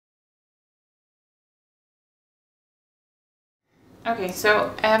Okay,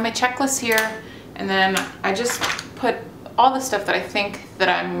 so I have my checklist here, and then I just put all the stuff that I think that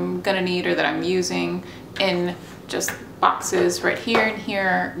I'm gonna need or that I'm using in just boxes right here and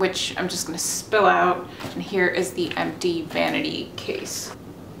here, which I'm just gonna spill out. And here is the empty vanity case.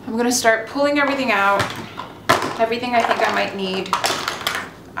 I'm gonna start pulling everything out, everything I think I might need.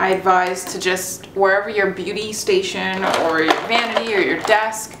 I advise to just, wherever your beauty station or your vanity or your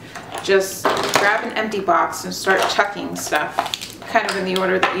desk, just grab an empty box and start chucking stuff, kind of in the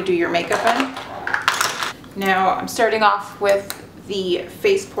order that you do your makeup in. Now I'm starting off with the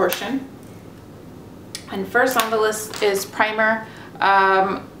face portion. And first on the list is primer.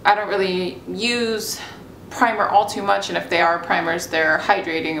 I don't really use primer all too much, and if they are primers, they're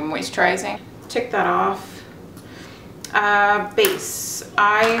hydrating and moisturizing. Tick that off. Base.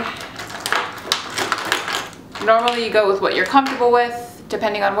 Normally you go with what you're comfortable with,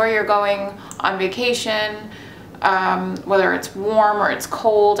 depending on where you're going on vacation, whether it's warm or it's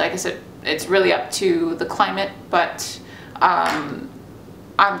cold. I guess it's really up to the climate, but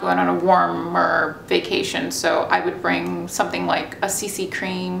I'm going on a warmer vacation, so I would bring something like a CC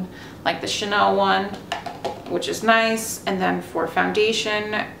cream, like the Chanel one, which is nice. And then for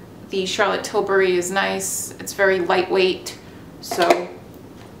foundation, the Charlotte Tilbury is nice. It's very lightweight, so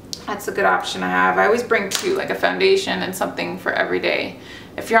that's a good option I have. I always bring two, like a foundation and something for every day.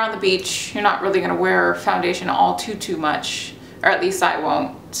 If you're on the beach, you're not really gonna wear foundation all too much, or at least I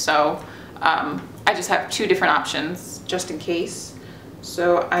won't. So I just have two different options just in case.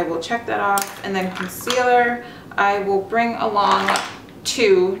 So I will check that off. And then concealer, I will bring along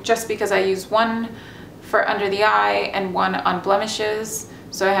two, just because I use one for under the eye and one on blemishes.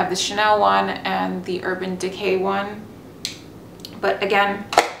 So I have the Chanel one and the Urban Decay one. But again,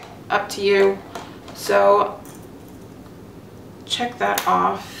 up to you. So check that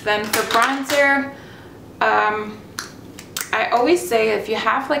off. Then for bronzer, I always say if you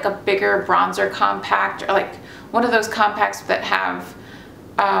have like a bigger bronzer compact, or like one of those compacts that have,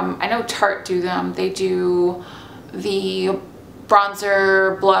 I know Tarte do them, they do the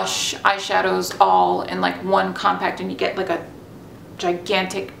bronzer, blush, eyeshadows all in like one compact, and you get like a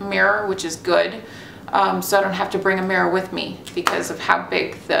gigantic mirror, which is good. So I don't have to bring a mirror with me because of how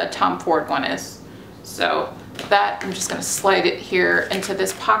big the Tom Ford one is. So that, I'm just gonna slide it here into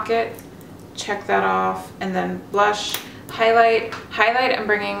this pocket, check that off. And then blush, highlight, I'm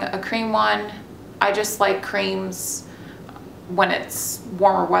bringing a cream one. I just like creams when it's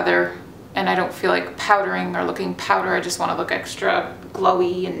warmer weather and I don't feel like powdering or looking powder. I just want to look extra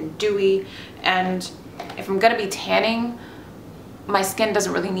glowy and dewy. And if I'm gonna be tanning, my skin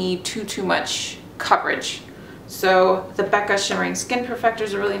doesn't really need too much coverage. So the Becca Shimmering Skin Perfector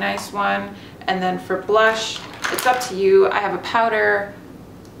is a really nice one. And then for blush, it's up to you. I have a powder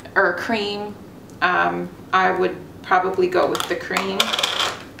or a cream. I would probably go with the cream.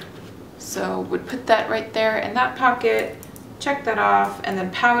 So would put that right there in that pocket, check that off. And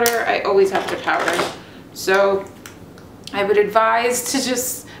then powder, I always have to powder. So I would advise to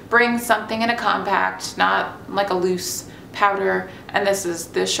just bring something in a compact, not like a loose powder. And this is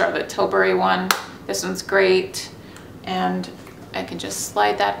the Charlotte Tilbury one. This one's great. And I can just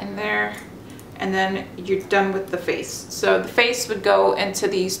slide that in there. And then you're done with the face. So the face would go into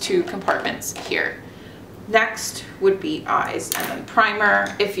these two compartments here. Next would be eyes, and then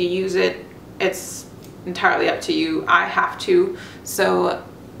primer. If you use it, it's entirely up to you. I have to, so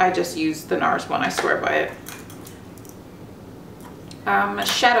I just use the NARS one. I swear by it. A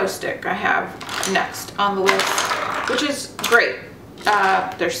shadow stick I have next on the list, which is great.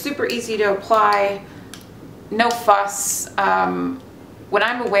 They're super easy to apply, no fuss. When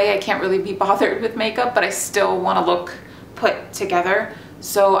I'm away, I can't really be bothered with makeup, but I still want to look put together.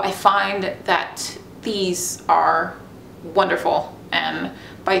 So I find that these are wonderful, and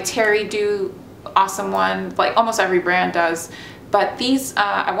by Terry do awesome one, like almost every brand does. But these,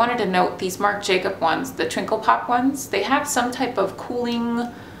 I wanted to note these Marc Jacob ones, the Twinkle Pop ones, they have some type of cooling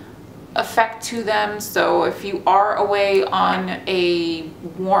effect to them. So if you are away on a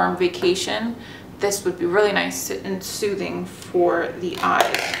warm vacation, this would be really nice and soothing for the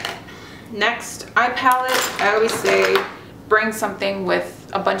eyes. Next, eye palette. I always say bring something with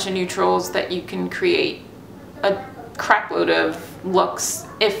a bunch of neutrals that you can create a crap load of looks.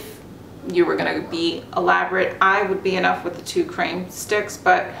 If you were gonna be elaborate, I would be enough with the two cream sticks,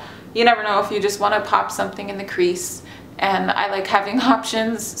 but you never know if you just wanna pop something in the crease. And I like having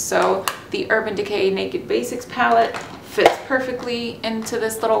options, so the Urban Decay Naked Basics palette fits perfectly into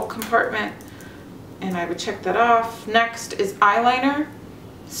this little compartment, and I would check that off. Next is eyeliner.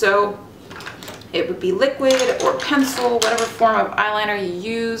 So it would be liquid or pencil, whatever form of eyeliner you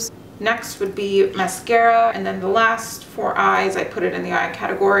use. Next would be mascara, and then the last for eyes, I put it in the eye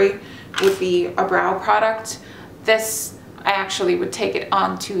category, would be a brow product. This, I actually would take it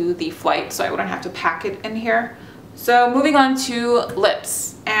onto the flight so I wouldn't have to pack it in here. So moving on to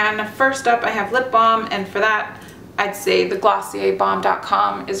lips, and first up I have lip balm, and for that I'd say the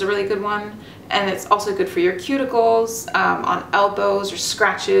GlossierBalm.com is a really good one, and it's also good for your cuticles, on elbows or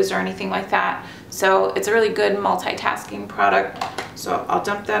scratches or anything like that. So it's a really good multitasking product. So I'll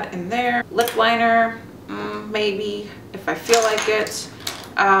dump that in there. Lip liner, maybe if I feel like it.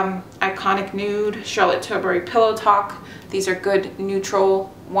 Iconic Nude, Charlotte Tilbury Pillow Talk. These are good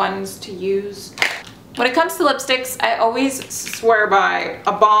neutral ones to use. When it comes to lipsticks, I always swear by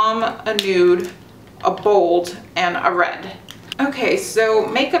a balm, a nude, a bold, and a red. Okay, so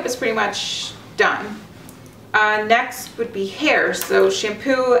makeup is pretty much done. Next would be hair, so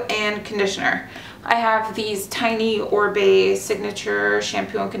shampoo and conditioner. I have these tiny Oribe Signature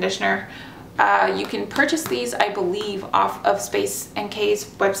shampoo and conditioner. You can purchase these, I believe, off of Space NK's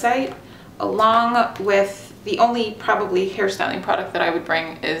website, along with the only probably hairstyling product that I would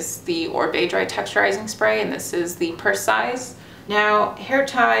bring is the Oribe Dry Texturizing Spray, and this is the purse size. Now, hair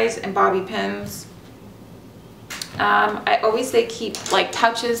ties and bobby pins. I always say keep like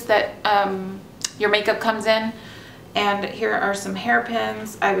pouches that your makeup comes in, and here are some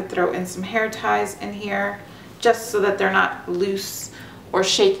hairpins. I would throw in some hair ties in here just so that they're not loose or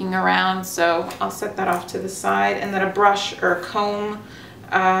shaking around, so I'll set that off to the side. And then a brush or a comb.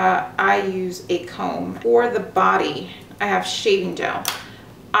 I use a comb. For the body, I have shaving gel.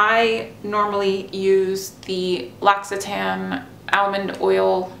 I normally use the L'Occitane almond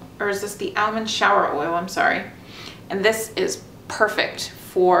oil, or is this the almond shower oil? I'm sorry. And this is perfect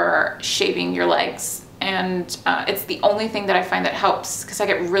for shaving your legs, and it's the only thing that I find that helps because I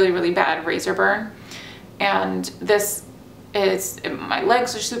get really, really bad razor burn. And this is, my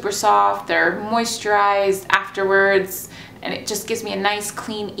legs are super soft, they're moisturized afterwards, and it just gives me a nice,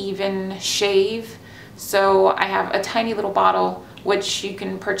 clean, even shave. So I have a tiny little bottle which you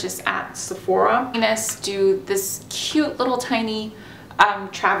can purchase at Sephora. Do this cute little tiny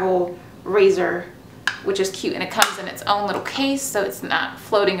travel razor, which is cute, and it comes in its own little case, so it's not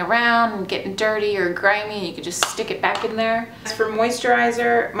floating around and getting dirty or grimy. You can just stick it back in there. As for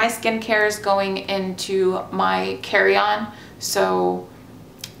moisturizer, my skincare is going into my carry-on, so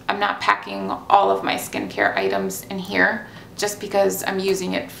I'm not packing all of my skincare items in here just because I'm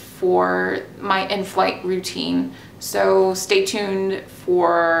using it for my in-flight routine. So stay tuned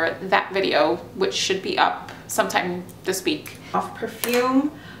for that video, which should be up sometime this week. Off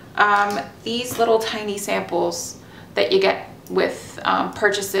perfume. These little tiny samples that you get with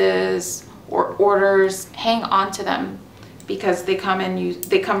purchases or orders, hang on to them because they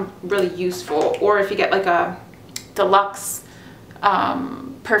come really useful. Or if you get like a deluxe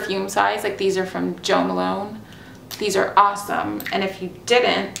perfume size, like these are from Jo Malone, these are awesome. And if you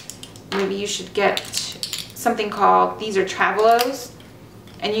didn't, maybe you should get something called, these are Travelos,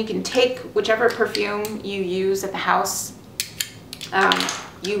 and you can take whichever perfume you use at the house.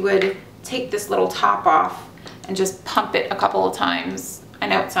 You would take this little top off and just pump it a couple of times. I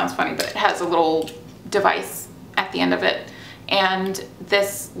know it sounds funny, but it has a little device at the end of it. And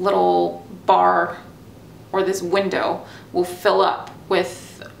this little bar or this window will fill up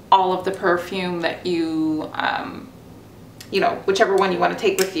with all of the perfume that you, you know, whichever one you want to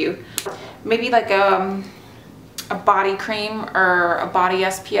take with you. Maybe like a body cream or a body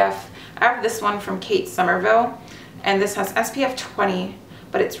SPF. I have this one from Kate Somerville, and this has SPF 20.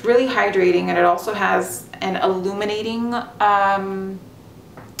 But it's really hydrating, and it also has an illuminating,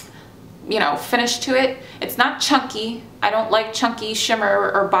 you know, finish to it. It's not chunky. I don't like chunky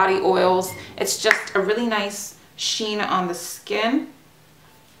shimmer or body oils. It's just a really nice sheen on the skin.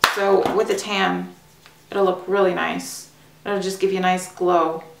 So with a tan, it'll look really nice. It'll just give you a nice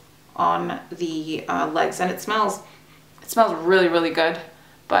glow on the legs, and it smells really, really good.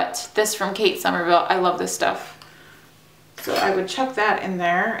 But this from Kate Somerville, I love this stuff. So I would chuck that in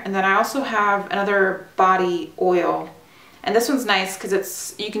there. And then I also have another body oil. And this one's nice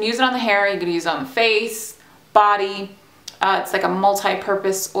because you can use it on the hair, you can use it on the face, body. It's like a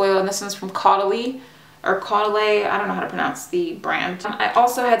multi-purpose oil, and this one's from Caudalie, or Caudalie, I don't know how to pronounce the brand. I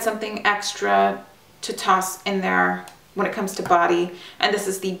also had something extra to toss in there when it comes to body, and this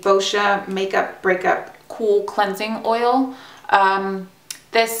is the Boscia Makeup Breakup Cool Cleansing Oil.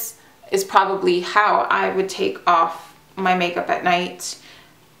 This is probably how I would take off my makeup at night,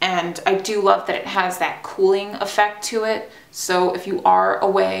 and I do love that it has that cooling effect to it. So if you are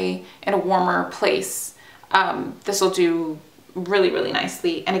away in a warmer place, this will do really, really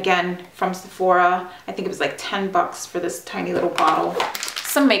nicely. And again, from Sephora, I think it was like 10 bucks for this tiny little bottle.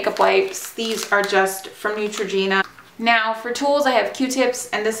 some makeup wipes. These are just from Neutrogena. Now for tools, I have Q-tips,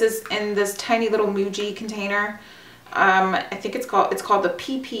 and this is in this tiny little Muji container. I think it's called the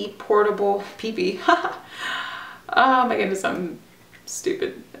PP Portable PP. Oh my goodness, I'm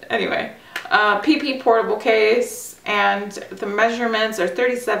stupid. Anyway, PP Portable case, and the measurements are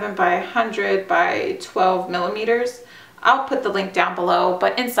 37 by 100 by 12 millimeters. I'll put the link down below,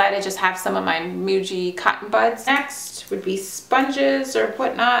 but inside I just have some of my Muji cotton buds. Next would be sponges or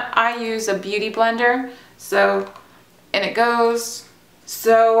whatnot. I use a beauty blender, so in it goes.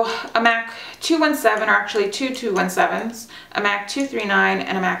 So a MAC 217, or actually two 217s, a MAC 239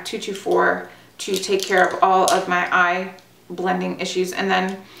 and a MAC 224 to take care of all of my eye blending issues. And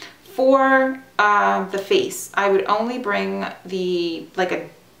then for the face, I would only bring the like a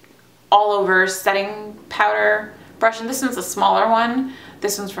all over setting powder brush, and this one's a smaller one.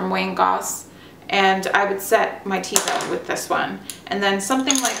 This one's from Wayne Goss, and I would set my T-zone with this one. And then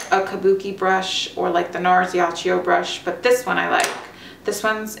something like a kabuki brush or like the NARS Yachio brush, but this one I like. This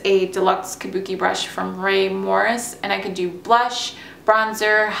one's a deluxe kabuki brush from Ray Morris, and I could do blush,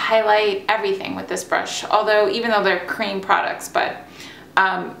 bronzer, highlight, everything with this brush. Although, even though they're cream products, but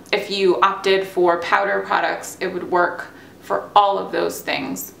if you opted for powder products, it would work for all of those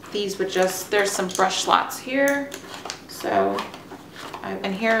things. These would just, there's some brush slots here. So,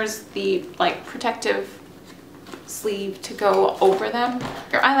 and here's the like protective sleeve to go over them.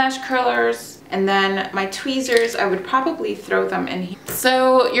 Your eyelash curlers, and then my tweezers, I would probably throw them in here.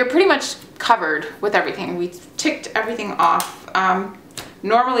 So you're pretty much covered with everything. We ticked everything off.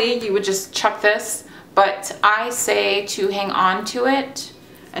 Normally you would just chuck this, but I say to hang on to it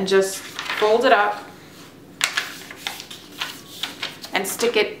and just fold it up and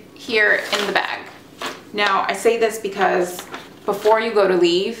stick it here in the bag. Now I say this because before you go to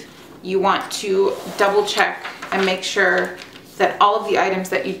leave, you want to double check and make sure that all of the items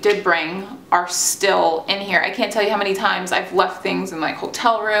that you did bring are still in here. I can't tell you how many times I've left things in like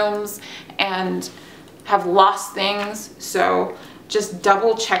hotel rooms and have lost things. So just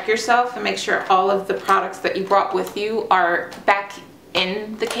double check yourself and make sure all of the products that you brought with you are back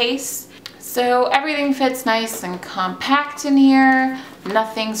in the case. So everything fits nice and compact in here.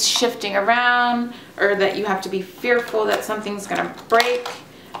 Nothing's shifting around or that you have to be fearful that something's gonna break.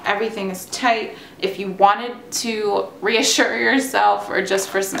 Everything is tight. If you wanted to reassure yourself or just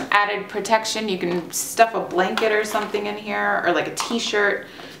for some added protection, you can stuff a blanket or something in here, or like a t-shirt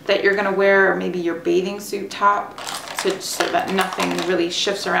that you're gonna wear, or maybe your bathing suit top, so that nothing really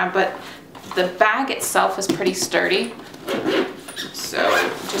shifts around. But the bag itself is pretty sturdy. So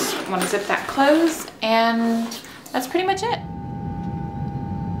just want to zip that closed, and that's pretty much it.